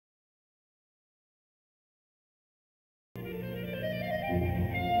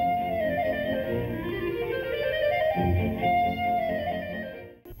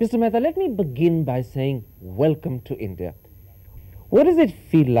Mr. Mehta, let me begin by saying welcome to India. What does it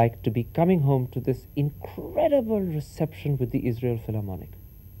feel like to be coming home to this incredible reception with the Israel Philharmonic?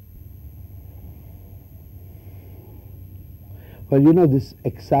 Well, you know, this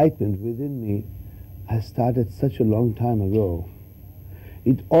excitement within me has started such a long time ago.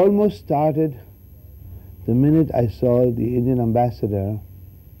 It almost started the minute I saw the Indian ambassador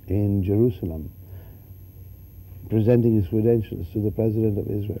in Jerusalem presenting his credentials to the President of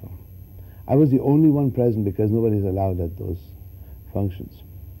Israel. I was the only one present because nobody's allowed at those functions.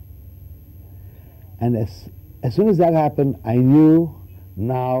 And as soon as that happened, I knew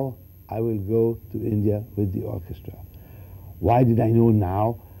now I will go to India with the orchestra. Why did I know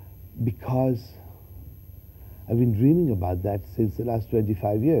now? Because I've been dreaming about that since the last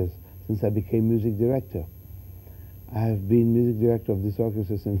 25 years, since I became music director. I have been music director of this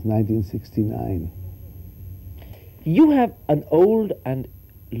orchestra since 1969. You have an old and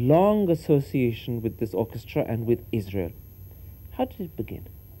long association with this orchestra and with Israel. How did it begin?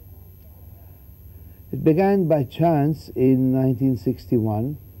 It began by chance in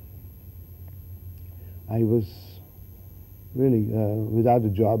 1961. I was really without a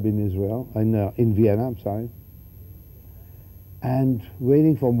job in Israel, in Vienna, I'm sorry, and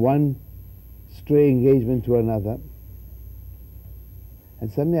waiting from one stray engagement to another.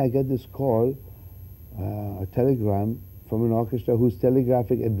 And suddenly I get this call, a telegram from an orchestra whose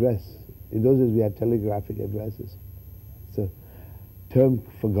telegraphic address, in those days we had telegraphic addresses. It's a term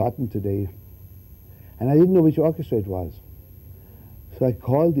forgotten today. And I didn't know which orchestra it was. So I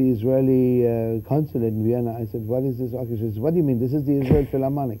called the Israeli consulate in Vienna. I said, what is this orchestra? He said, what do you mean? This is the Israel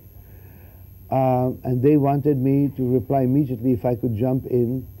Philharmonic. And they wanted me to reply immediately if I could jump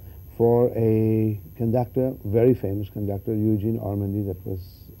in for a conductor, very famous conductor, Eugene Ormandy, that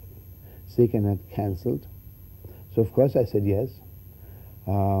was sick and had cancelled. So of course I said yes.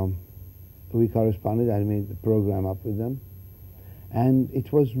 We corresponded. I made the program up with them. And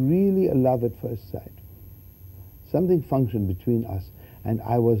it was really a love at first sight. Something functioned between us, and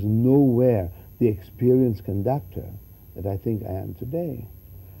I was nowhere the experienced conductor that I think I am today.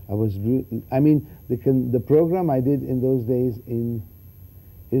 The program I did in those days in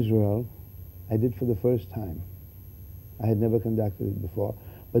Israel, I did for the first time. I had never conducted it before.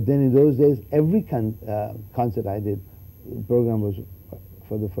 But then in those days, every concert I did, the program was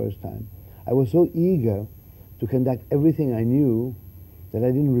for the first time. I was so eager to conduct everything I knew that I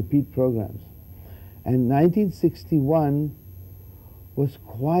didn't repeat programs. And 1961 was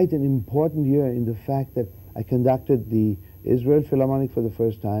quite an important year in the fact that I conducted the Israel Philharmonic for the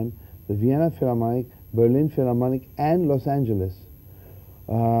first time, the Vienna Philharmonic, Berlin Philharmonic, and Los Angeles.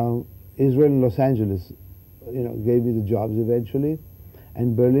 Israel and Los Angeles, gave me the jobs eventually.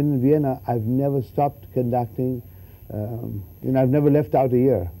 And Berlin and Vienna, I've never stopped conducting. I've never left out a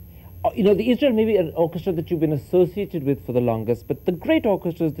year. The Israel may be an orchestra that you've been associated with for the longest, but the great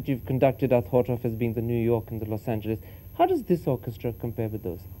orchestras that you've conducted are thought of as being the New York and the Los Angeles. How does this orchestra compare with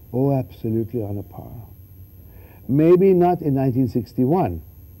those? Oh, absolutely on a par. Maybe not in 1961.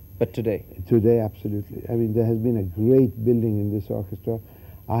 But today? Today, absolutely. I mean, there has been a great building in this orchestra.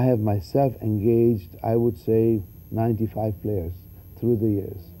 I have myself engaged, I would say, 95 players through the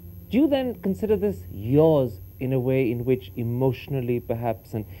years. Do you then consider this yours in a way in which emotionally,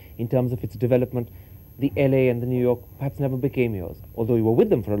 perhaps, and in terms of its development, the LA and the New York perhaps never became yours, although you were with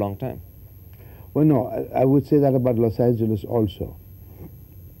them for a long time? Well, no, I would say that about Los Angeles also.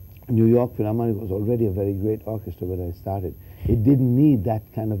 New York Philharmonic was already a very great orchestra when I started. It didn't need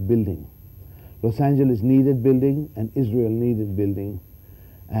that kind of building. Los Angeles needed building, and Israel needed building.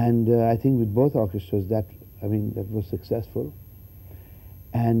 And I think with both orchestras, that was successful.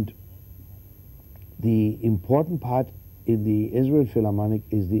 And the important part in the Israel Philharmonic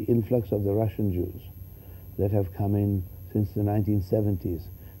is the influx of the Russian Jews that have come in since the 1970s.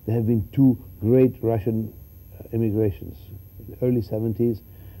 There have been two great Russian immigrations, in the early 70s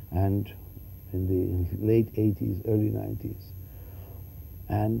and in the late 80s, early 90s.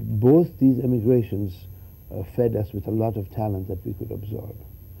 And both these immigrations fed us with a lot of talent that we could absorb.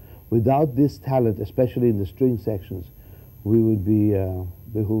 Without this talent, especially in the string sections, we would be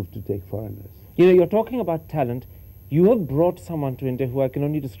behooved to take foreigners. You're talking about talent. You have brought someone to India who I can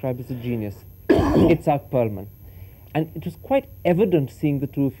only describe as a genius, Itzhak Perlman. And it was quite evident seeing the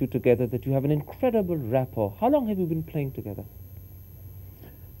two of you together that you have an incredible rapport. How long have you been playing together?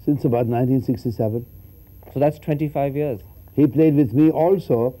 Since about 1967. So that's 25 years. He played with me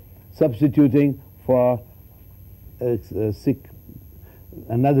also, substituting for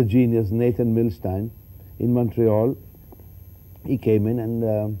another genius, Nathan Milstein, in Montreal. He came in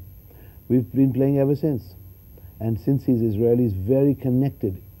and we've been playing ever since. And since he's Israeli, he's very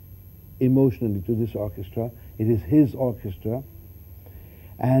connected emotionally to this orchestra. It is his orchestra.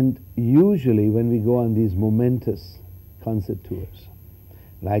 And usually when we go on these momentous concert tours,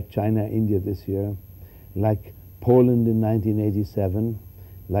 like China, India this year, like Poland in 1987,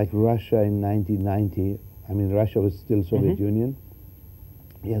 like Russia in 1990, I mean Russia was still Soviet Union,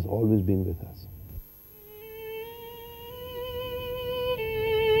 he has always been with us.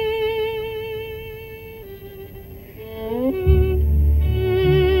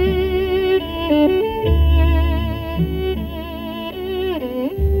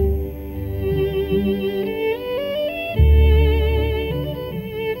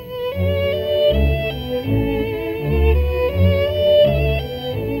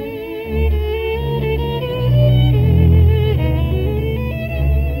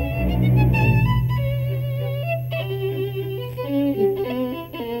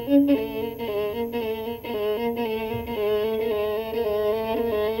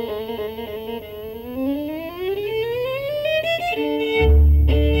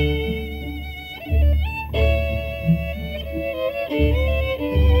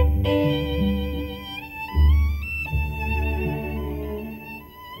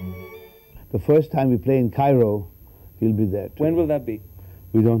 The first time we play in Cairo, he'll be there too. When will that be?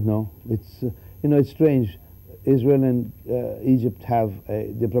 We don't know. It's, you know, it's strange. Israel and Egypt have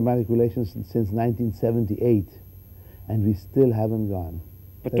diplomatic relations since 1978, and we still haven't gone.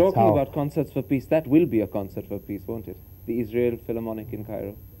 But That's talking how. about concerts for peace, that will be a concert for peace, won't it? The Israel Philharmonic in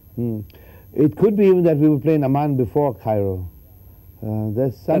Cairo. It could be even that we will play in Amman before Cairo.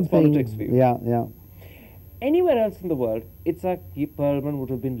 There's something. That's politics for you. Yeah, yeah. Anywhere else in the world, Itzhak Perlman would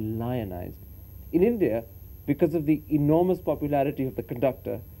have been lionized. In India, because of the enormous popularity of the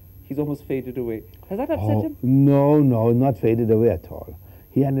conductor, he's almost faded away. Has that upset him? No, no, not faded away at all.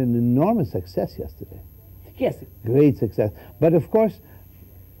 He had an enormous success yesterday. Yes. Great success. But of course,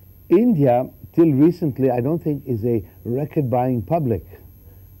 India, till recently, I don't think is a record-buying public.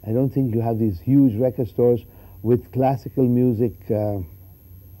 I don't think you have these huge record stores with classical music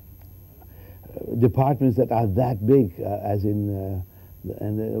departments that are that big as in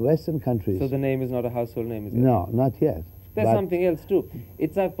the Western countries. So the name is not a household name, is it? No, not yet. There's But something else too.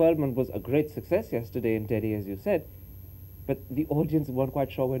 Itzhak Perlman was a great success yesterday in Delhi, as you said, but the audience weren't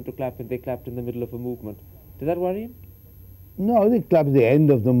quite sure when to clap, and they clapped in the middle of a movement. Did that worry him? No, they clap at the end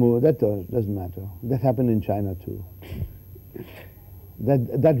of the move. That doesn't matter. That happened in China too.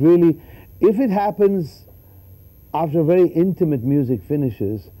 That really, if it happens after very intimate music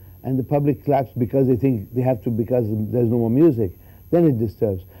finishes and the public claps because they think they have to because there's no more music, then it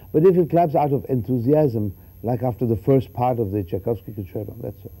disturbs. But if it claps out of enthusiasm, like after the first part of the Tchaikovsky concerto,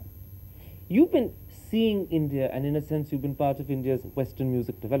 that's all. You've been seeing India, and in a sense you've been part of India's Western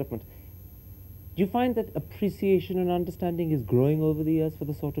music development. Do you find that appreciation and understanding is growing over the years for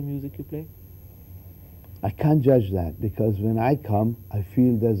the sort of music you play? I can't judge that because when I come, I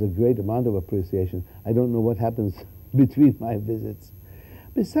feel there's a great amount of appreciation. I don't know what happens between my visits.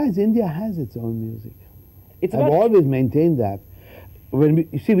 Besides, India has its own music. I've always maintained that. When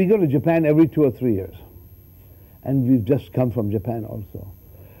you see, we go to Japan every 2 or 3 years. And we've just come from Japan also.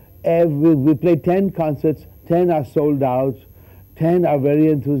 We play 10 concerts, 10 are sold out, 10 are very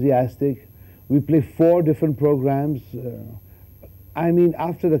enthusiastic. We play 4 different programs. I mean,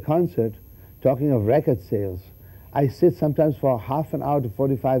 after the concert, talking of record sales, I sit sometimes for half an hour to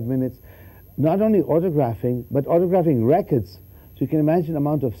 45 minutes, not only autographing, but autographing records. So you can imagine the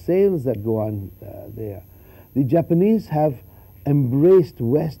amount of sales that go on there. The Japanese have embraced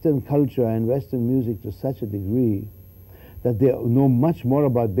Western culture and Western music to such a degree that they know much more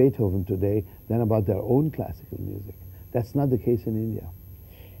about Beethoven today than about their own classical music. That's not the case in India.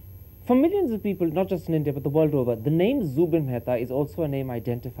 For millions of people, not just in India but the world over, the name Zubin Mehta is also a name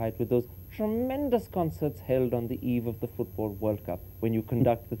identified with those tremendous concerts held on the eve of the Football World Cup when you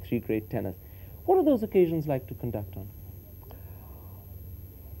conduct the 3 great tenors. What are those occasions like to conduct on?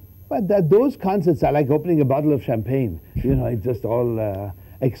 But those concerts are like opening a bottle of champagne. You know, it just all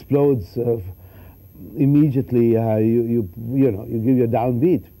explodes immediately. You give your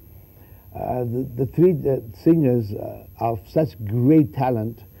downbeat. The 3 singers of such great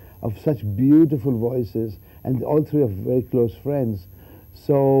talent, of such beautiful voices, and all 3 are very close friends.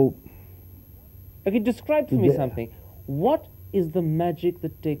 So, okay, describe for me something. What is the magic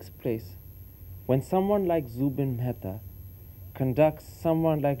that takes place when someone like Zubin Mehta conducts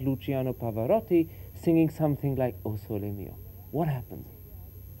someone like Luciano Pavarotti singing something like O Sole Mio? What happens?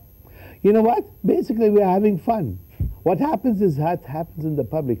 You know what? Basically, we are having fun. What happens is that happens in the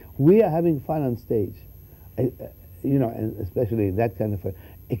public. We are having fun on stage. You know, and especially that kind of a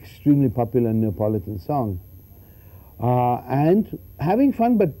extremely popular Neapolitan song. and having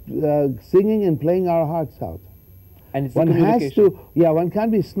fun, but singing and playing our hearts out. And it's One the has communication. to, yeah, one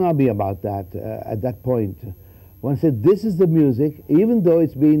can't be snobby about that at that point. One said, this is the music, even though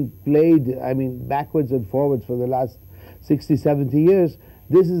it's been played, I mean, backwards and forwards for the last 60, 70 years,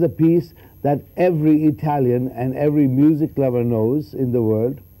 this is a piece that every Italian and every music lover knows in the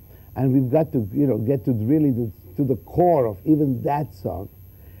world, and we've got to, you know, get to really to the core of even that song.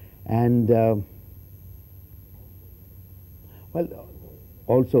 And, well,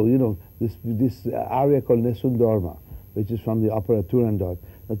 also, you know, this aria called Nessun Dorma, which is from the opera Turandot.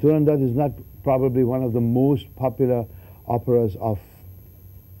 Now, Turandot is not probably one of the most popular operas of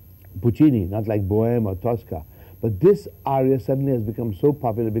Puccini, not like Bohème or Tosca. But this aria suddenly has become so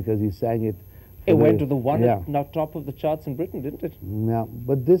popular because he sang it. It went to the one yeah. at top of the charts in Britain, didn't it? Yeah,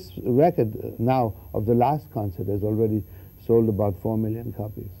 but this record now of the last concert has already sold about 4 million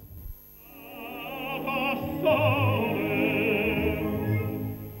copies.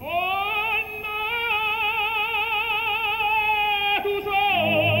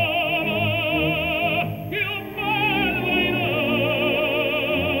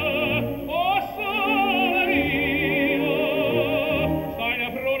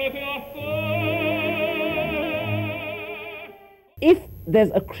 If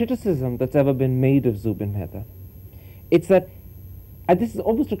there's a criticism that's ever been made of Zubin Mehta, it's that, and this is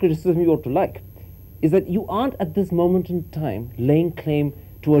almost a criticism you ought to like, is that you aren't at this moment in time laying claim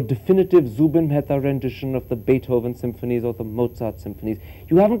to a definitive Zubin Mehta rendition of the Beethoven symphonies or the Mozart symphonies.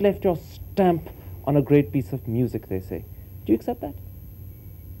 You haven't left your stamp on a great piece of music, they say. Do you accept that?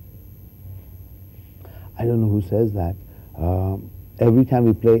 I don't know who says that. Every time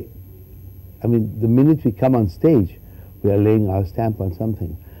we play, I mean, the minute we come on stage, we are laying our stamp on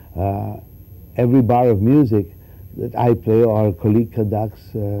something. Every bar of music that I play or a colleague conducts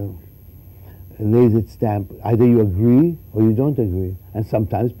lays its stamp. Either you agree or you don't agree. And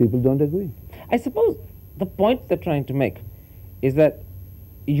sometimes people don't agree. I suppose the point they're trying to make is that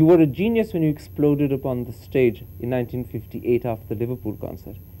you were a genius when you exploded upon the stage in 1958 after the Liverpool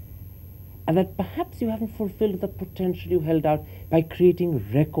concert. And that perhaps you haven't fulfilled the potential you held out by creating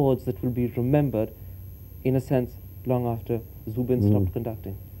records that will be remembered, in a sense, long after Zubin stopped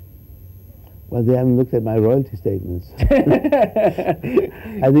conducting. Well, they haven't looked at my royalty statements. I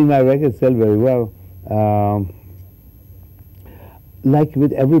think my records sell very well. Like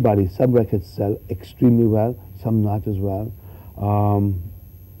with everybody, some records sell extremely well, some not as well.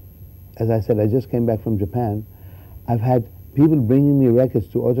 As I said, I just came back from Japan. I've had people bringing me records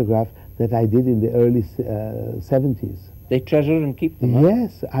to autograph that I did in the early 70s. They treasure and keep them. Huh?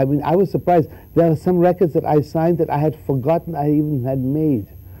 Yes, I mean, I was surprised. There are some records that I signed that I had forgotten I even had made.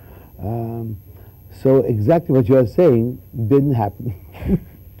 So exactly what you are saying didn't happen.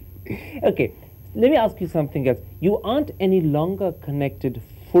 Okay, let me ask you something else. You aren't any longer connected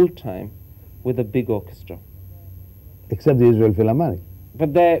full-time with a big orchestra. Except the Israel Philharmonic.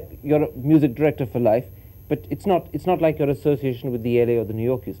 But there, you're a music director for life, but it's not like your association with the LA or the New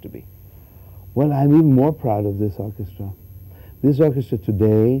York used to be. Well, I'm even more proud of this orchestra. This orchestra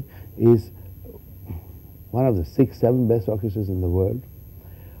today is one of the 6, 7 best orchestras in the world.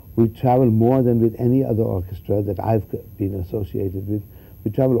 We travel more than with any other orchestra that I've been associated with.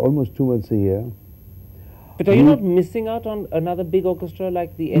 We travel almost 2 months a year. But are you not missing out on another big orchestra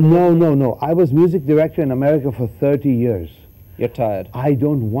like the LA? No, no, no. I was music director in America for 30 years. You're tired. I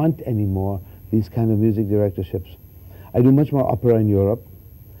don't want any more these kind of music directorships. I do much more opera in Europe.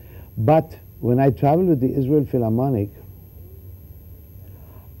 But when I travel with the Israel Philharmonic,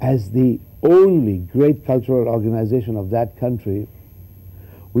 as the only great cultural organization of that country,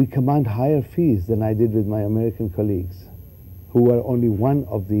 we command higher fees than I did with my American colleagues, who were only one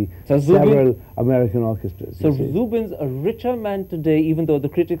of the several American orchestras. So Zubin's a richer man today, even though the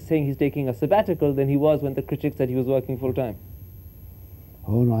critics saying he's taking a sabbatical, than he was when the critics said he was working full time.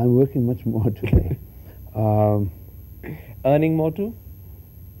 Oh no, I'm working much more today. Earning more too?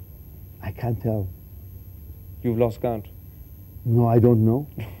 I can't tell. You've lost count. No, I don't know.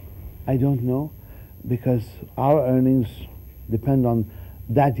 I don't know, because our earnings depend on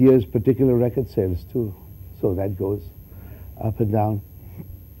that year's particular record sales too. So that goes up and down.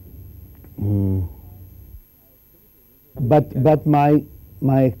 But my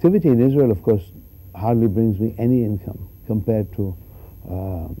activity in Israel, of course, hardly brings me any income compared to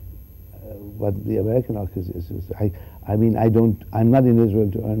what the American orchestra is. I mean, I'm not in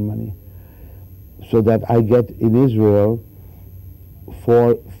Israel to earn money. So that I get in Israel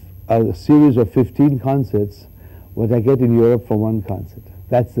for a series of 15 concerts what I get in Europe for one concert.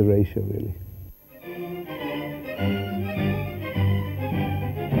 That's the ratio, really.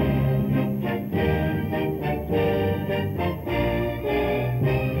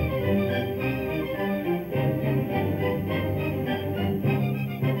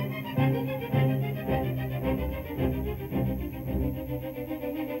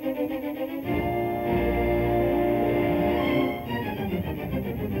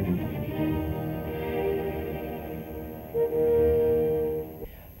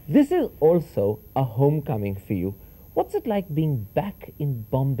 This is also a homecoming for you. What's it like being back in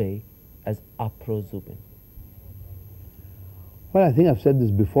Bombay as Apro Zubin? Well, I think I've said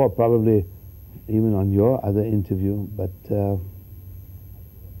this before, probably even on your other interview, but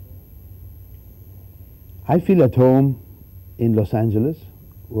I feel at home in Los Angeles,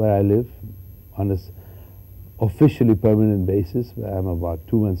 where I live on a officially permanent basis, where I'm about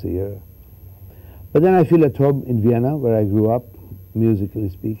 2 months a year. But then I feel at home in Vienna, where I grew up, musically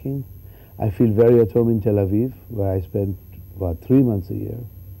speaking. I feel very at home in Tel Aviv, where I spent about 3 months a year.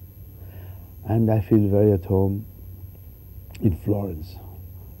 And I feel very at home in Florence,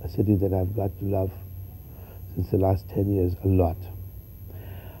 a city that I've got to love since the last 10 years a lot.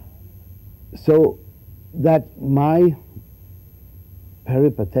 So that my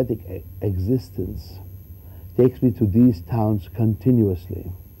peripatetic existence takes me to these towns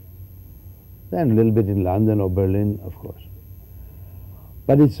continuously. Then a little bit in London or Berlin, of course.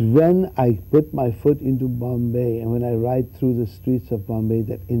 But it's when I put my foot into Bombay and when I ride through the streets of Bombay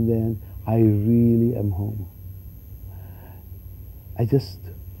that in the end I really am home. I just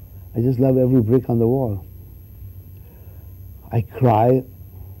love every brick on the wall. I cry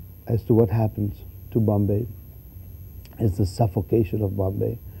as to what happens to Bombay, as the suffocation of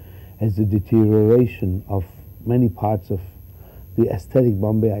Bombay, as the deterioration of many parts of the aesthetic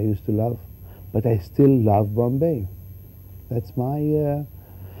Bombay I used to love. But I still love Bombay. That's my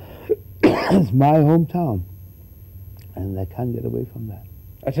it's my hometown, and I can't get away from that.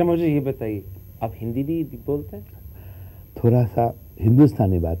 अच्छा मुझे ये बताइए, आप हिंदी भी बोलते हैं? थोड़ा सा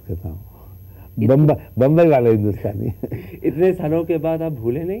हिंदुस्तानी बात करता हूँ, बम्बई वाला हिंदुस्तानी। इतने सालों के बाद आप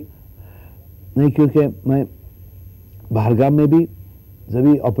भूले नहीं? नहीं, क्योंकि मैं बाहरगाम में भी जब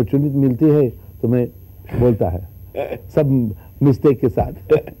भी अपॉर्चुनिटी मिलती है तो मैं बोलता है, सब मिस्टेक के साथ।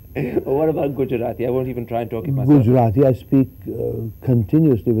 What about Gujarati? I won't even try and talk it myself. Gujarati I speak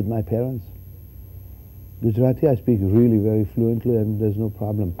continuously with my parents. Gujarati I speak really very fluently and there's no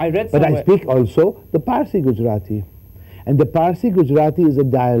problem. I read but somewhere. I speak also the Parsi Gujarati. And the Parsi Gujarati is a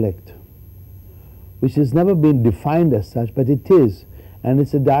dialect which has never been defined as such, but it is. And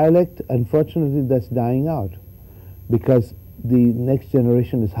it's a dialect, unfortunately, that's dying out because the next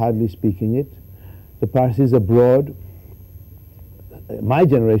generation is hardly speaking it. The Parsis abroad, my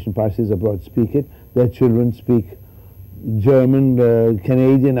generation Parsis abroad speak it. Their children speak German,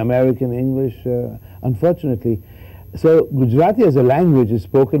 Canadian, American, English, unfortunately. So Gujarati as a language is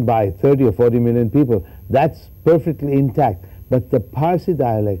spoken by 30 or 40 million people. That's perfectly intact. But the Parsi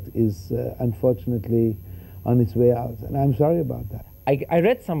dialect is unfortunately on its way out. And I'm sorry about that. I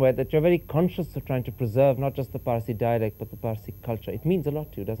read somewhere that you're very conscious of trying to preserve not just the Parsi dialect but the Parsi culture. It means a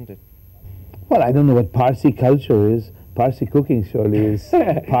lot to you, doesn't it? Well, I don't know what Parsi culture is. Parsi cooking surely is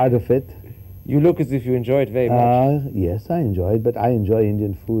part of it. You look as if you enjoy it very much. Yes, I enjoy it, but I enjoy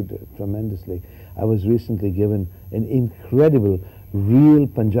Indian food tremendously. I was recently given an incredible, real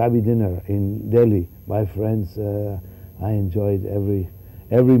Punjabi dinner in Delhi by friends. I enjoyed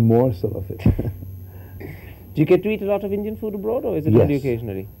every morsel of it. Do you get to eat a lot of Indian food abroad, or is it only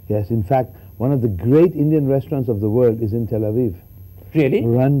occasionally? Yes, in fact, one of the great Indian restaurants of the world is in Tel Aviv. Really?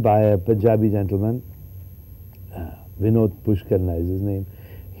 Run by a Punjabi gentleman. Vinod Pushkarna is his name.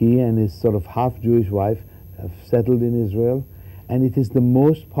 He and his sort of half-Jewish wife have settled in Israel, and it is the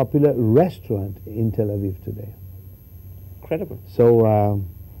most popular restaurant in Tel Aviv today. Incredible. So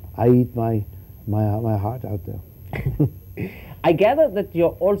I eat my heart out there. I gather that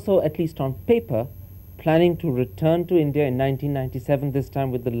you're also, at least on paper, planning to return to India in 1997, this time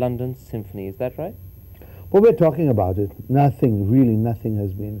with the London Symphony. Is that right? Well, we're talking about it. Really nothing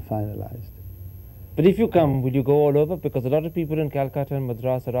has been finalized. But if you come, will you go all over? Because a lot of people in Calcutta and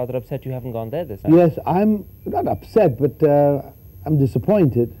Madras are rather upset you haven't gone there this time. Yes, I'm not upset, but I'm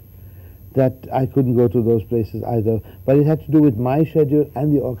disappointed that I couldn't go to those places either. But it had to do with my schedule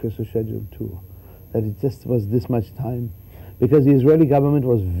and the orchestra schedule too, that it just was this much time. Because the Israeli government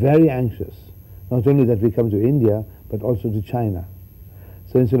was very anxious, not only that we come to India, but also to China.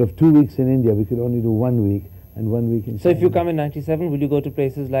 So instead of 2 weeks in India, we could only do 1 week and 1 week in China. So if you come in 97, will you go to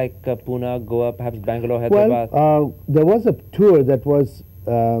places like Pune, Goa, perhaps Bangalore, Hyderabad? Well, there was a tour that was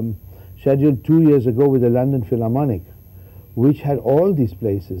scheduled 2 years ago with the London Philharmonic, which had all these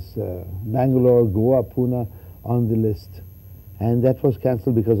places, Bangalore, Goa, Pune, on the list. And that was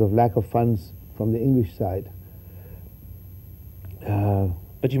cancelled because of lack of funds from the English side.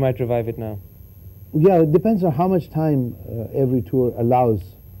 But you might revive it now. Yeah, it depends on how much time every tour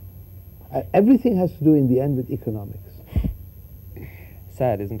allows. Everything has to do in the end with economics.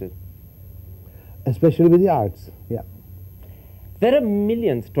 Sad, isn't it? Especially with the arts, yeah. There are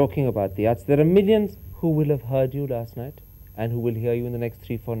millions talking about the arts. There are millions who will have heard you last night. and who will hear you in the next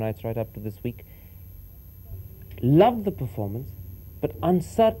 3-4 nights right up to this week, loved the performance, but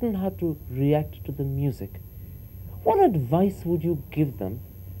uncertain how to react to the music. What advice would you give them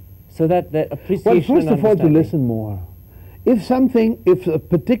so that their appreciation Well, first and of all, to understanding- listen more. If a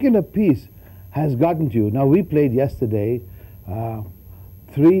particular piece has gotten to you, now we played yesterday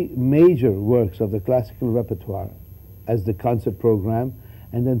 3 major works of the classical repertoire as the concert program,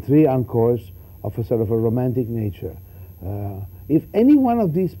 and then 3 encores of a sort of a romantic nature. If any one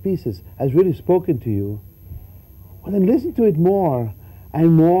of these pieces has really spoken to you, well, then listen to it more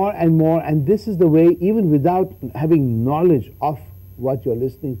and more and more, and this is the way, even without having knowledge of what you're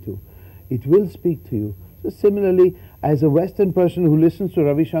listening to, it will speak to you. So similarly, as a Western person who listens to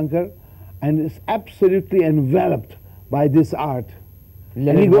Ravi Shankar and is absolutely enveloped by this art,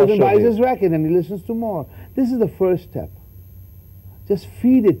 and he goes and buys his record and he listens to more. This is the first step. Just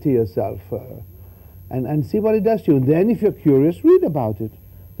feed it to yourself and see what it does to you. And then if you're curious, read about it.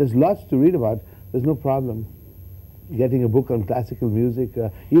 There's lots to read about. There's no problem getting a book on classical music.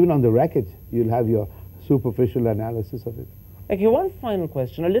 Even on the record, you'll have your superficial analysis of it. Okay, one final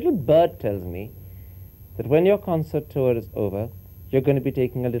question. A little bird tells me that when your concert tour is over, you're going to be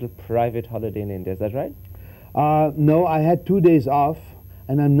taking a little private holiday in India. Is that right? No, I had 2 days off,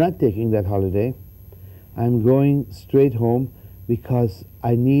 and I'm not taking that holiday. I'm going straight home because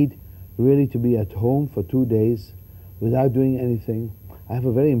I need really to be at home for 2 days without doing anything. I have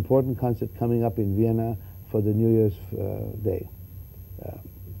a very important concert coming up in Vienna for the New Year's Day.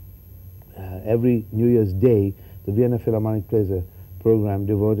 Every New Year's Day, the Vienna Philharmonic plays a program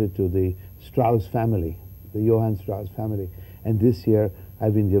devoted to the Strauss family, the Johann Strauss family. And this year,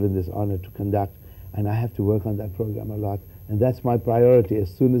 I've been given this honor to conduct, and I have to work on that program a lot. And that's my priority as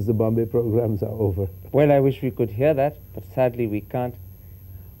soon as the Bombay programs are over. Well, I wish we could hear that, but sadly we can't.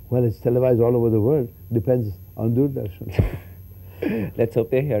 Well, it's televised all over the world. Depends on Doordarshan. Let's hope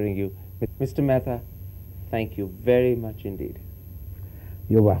they're hearing you. Mr. Mehta, thank you very much indeed.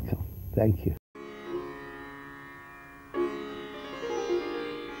 You're welcome. Thank you.